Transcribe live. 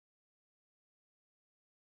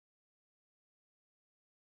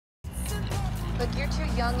Look, you're too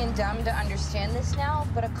young and dumb to understand this now,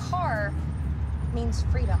 but a car means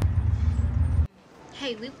freedom.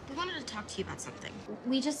 Hey, we wanted to talk to you about something.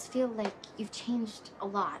 We just feel like you've changed a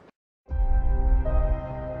lot.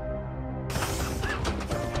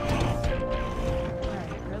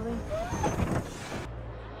 Really?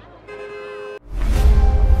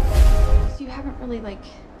 So you haven't really, like,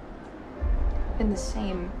 been the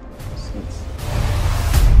same since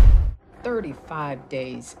 35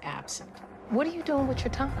 days absent. What are you doing with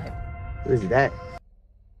your time? Who's that?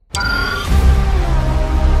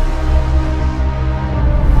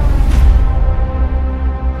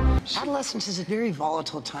 Adolescence is a very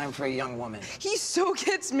volatile time for a young woman. He so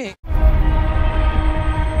gets me.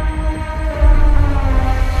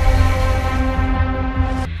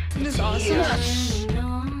 Isn't this awesome? Yes.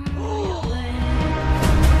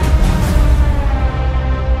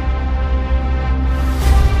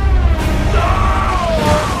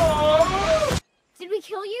 Did we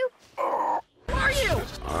kill you? Who are you?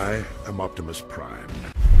 I am Optimus Prime.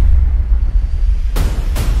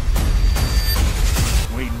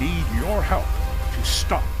 We need your help to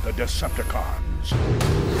stop the Decepticons.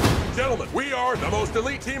 Gentlemen, we are the most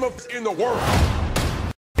elite team in the world.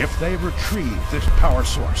 If they retrieve this power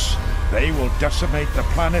source, they will decimate the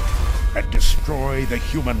planet and destroy the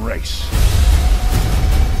human race.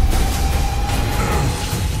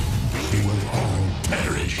 We will all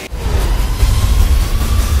perish.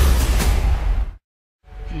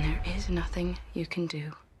 And there is nothing you can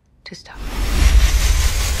do to stop it.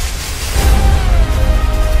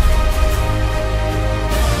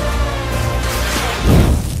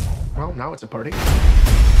 Well, now it's a party.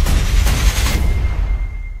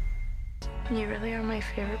 You really are my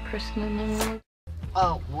favorite person in the world.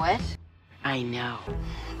 Oh, what? I know.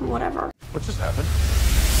 Whatever. What just happened?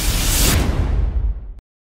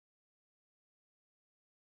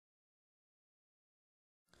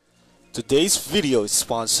 Today's video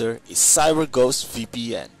sponsor is CyberGhost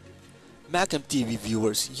VPN. Macam TV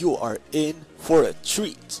viewers, you are in for a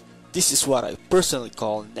treat. This is what I personally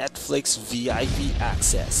call Netflix VIP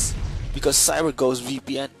access, because CyberGhost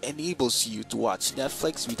VPN enables you to watch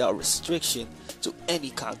Netflix without restriction to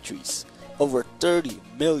any countries. Over 30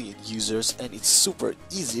 million users and it's super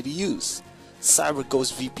easy to use.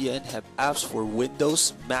 CyberGhost VPN have apps for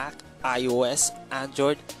Windows, Mac, iOS,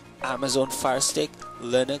 Android, Amazon Fire Stick,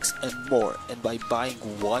 Linux and more, and by buying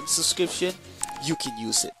one subscription, you can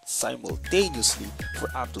use it simultaneously for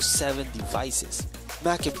up to 7 devices.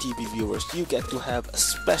 Macam TV viewers, you get to have a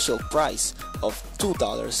special price of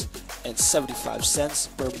 $2.75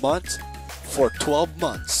 per month for 12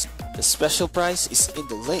 months. The special price is in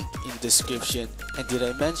the link in the description. And did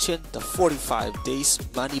I mention the 45 days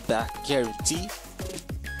money back guarantee?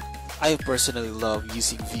 I personally love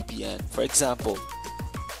using VPN. For example,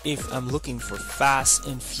 if I'm looking for Fast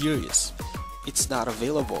and Furious, it's not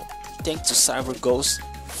available. Thanks to CyberGhost,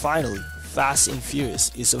 finally Fast and Furious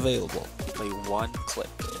is available by one click.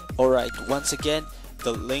 Alright, once again,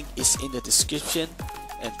 the link is in the description.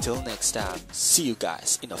 Until next time, see you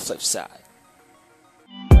guys in the flip side.